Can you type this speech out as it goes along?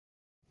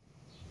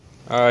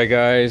Alright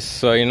guys,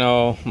 so you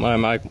know my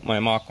Mach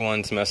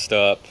 1's messed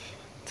up.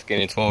 It's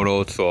getting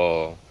totaled,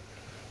 so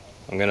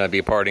I'm gonna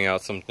be parting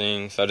out some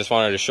things. I just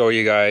wanted to show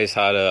you guys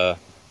how to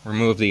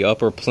remove the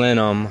upper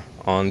plenum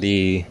on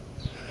the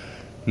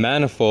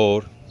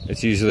manifold.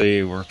 It's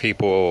usually where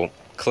people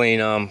clean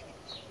them,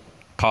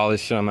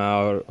 polish them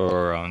out,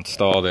 or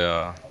install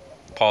the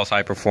Pulse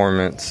High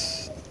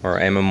Performance or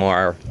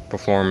MMR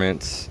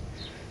Performance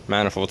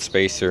manifold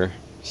spacer.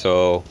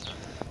 So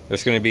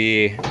there's gonna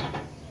be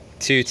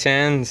two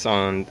 10s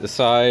on the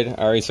side.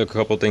 I already took a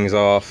couple things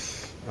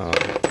off.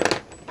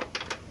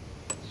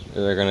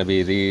 They're gonna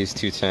be these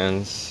two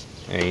 10s,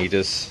 and you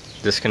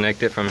just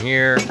disconnect it from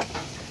here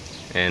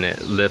and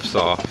it lifts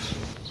off.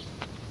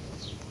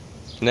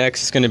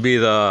 Next is gonna be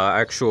the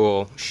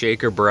actual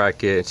shaker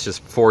bracket. It's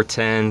just 4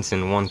 10s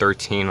and 1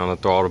 13 on the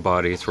throttle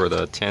body. It's where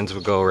the 10s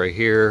would go right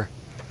here,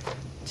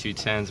 2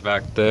 10s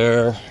back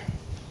there,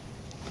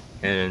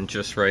 and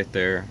just right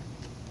there.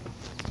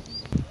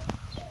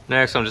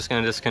 Next, I'm just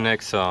going to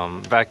disconnect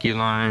some vacuum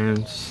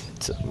lines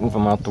to move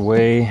them out the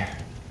way.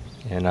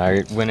 And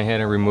I went ahead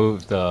and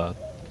removed the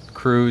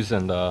cruise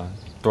and the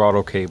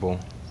throttle cable.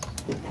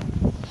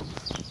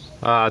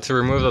 To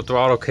remove the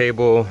throttle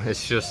cable,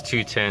 it's just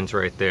 2 10s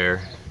right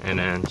there. And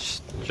then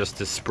just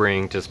the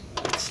spring just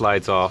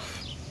slides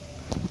off.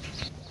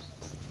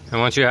 And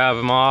once you have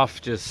them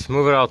off, just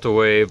move it out the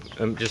way.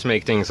 Just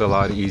make things a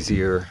lot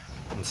easier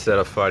instead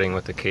of fighting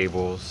with the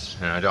cables.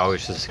 And I'd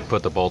always just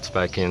put the bolts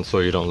back in so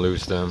you don't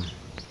lose them.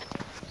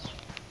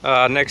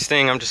 Next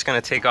thing, I'm just gonna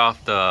take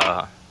off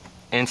the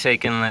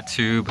intake inlet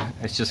tube.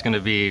 It's just gonna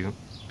be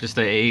just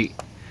a 8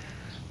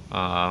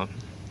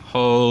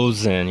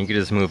 hose, and you can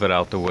just move it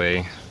out the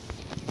way.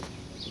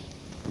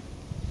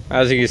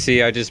 As you can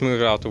see, I just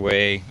moved it out the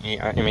way.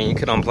 I mean, you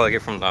could unplug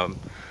it from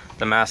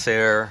the mass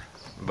air,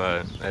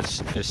 but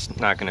it's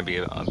not gonna be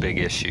a big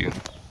issue.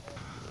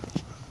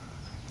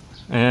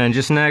 And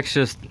just next,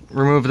 just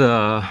remove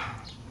the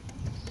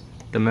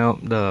male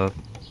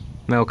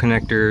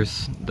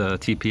connectors, the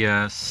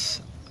TPS,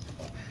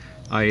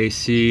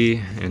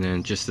 IAC, and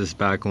then just this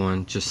back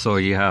one, just so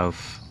you have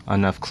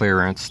enough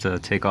clearance to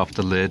take off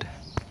the lid.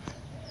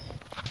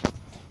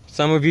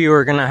 Some of you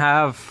are gonna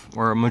have,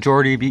 or a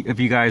majority of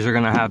you guys are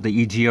gonna have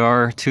the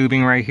EGR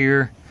tubing right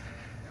here.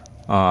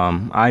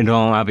 I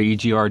don't have an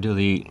EGR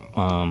delete,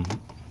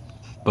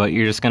 but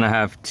you're just gonna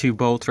have 2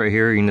 bolts right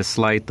here. You can just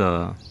slide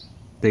the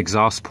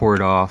exhaust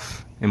port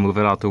off and move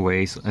it out the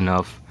way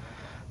enough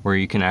where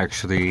you can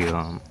actually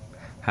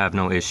have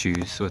no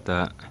issues with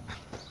that.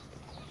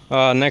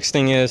 Next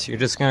thing is, you're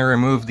just gonna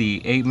remove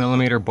the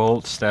 8mm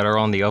bolts that are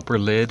on the upper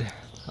lid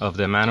of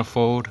the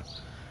manifold.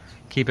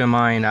 Keep in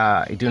mind,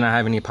 I do not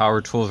have any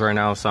power tools right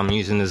now, so I'm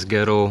using this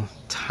ghetto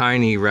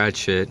tiny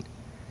ratchet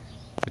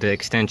with the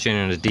extension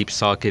and a deep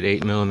socket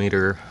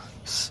 8mm.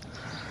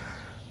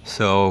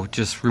 So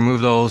just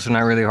remove those. They're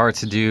not really hard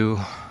to do.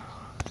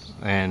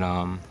 And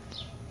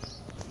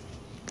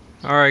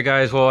alright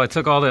guys, well, I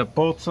took all the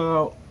bolts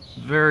out.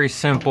 Very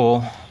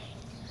simple.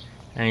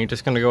 And you're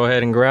just gonna go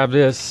ahead and grab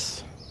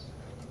this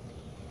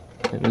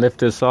and lift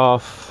this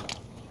off.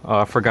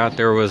 I forgot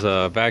there was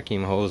a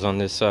vacuum hose on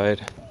this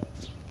side.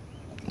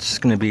 It's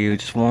just gonna be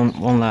just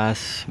one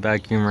last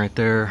vacuum right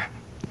there.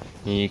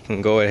 You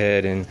can go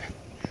ahead and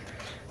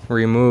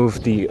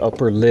remove the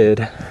upper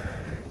lid.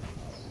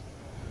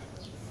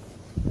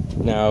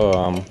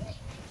 Now,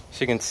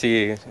 as you can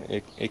see,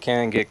 it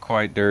can get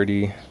quite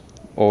dirty,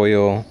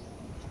 oil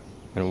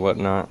and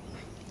whatnot.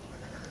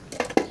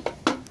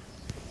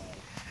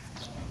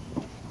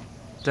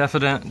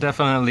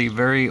 Definitely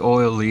very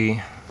oily.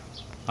 You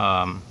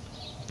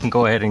can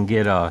go ahead and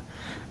get a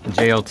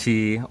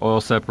JLT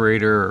oil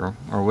separator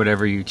or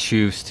whatever you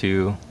choose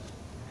to.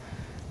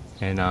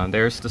 And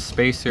there's the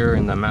spacer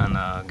and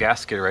the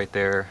gasket right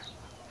there.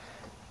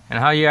 And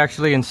how you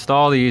actually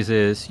install these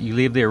is you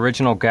leave the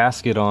original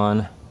gasket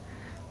on,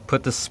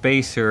 put the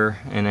spacer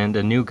and then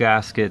the new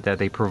gasket that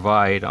they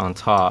provide on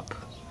top,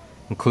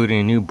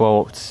 including new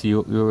bolts.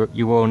 You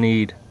will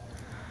need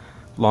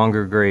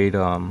longer grade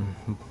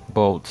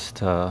bolts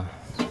to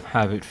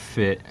have it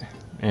fit.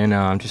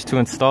 And just to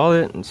install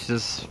it,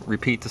 just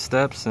repeat the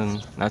steps,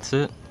 and that's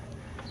it.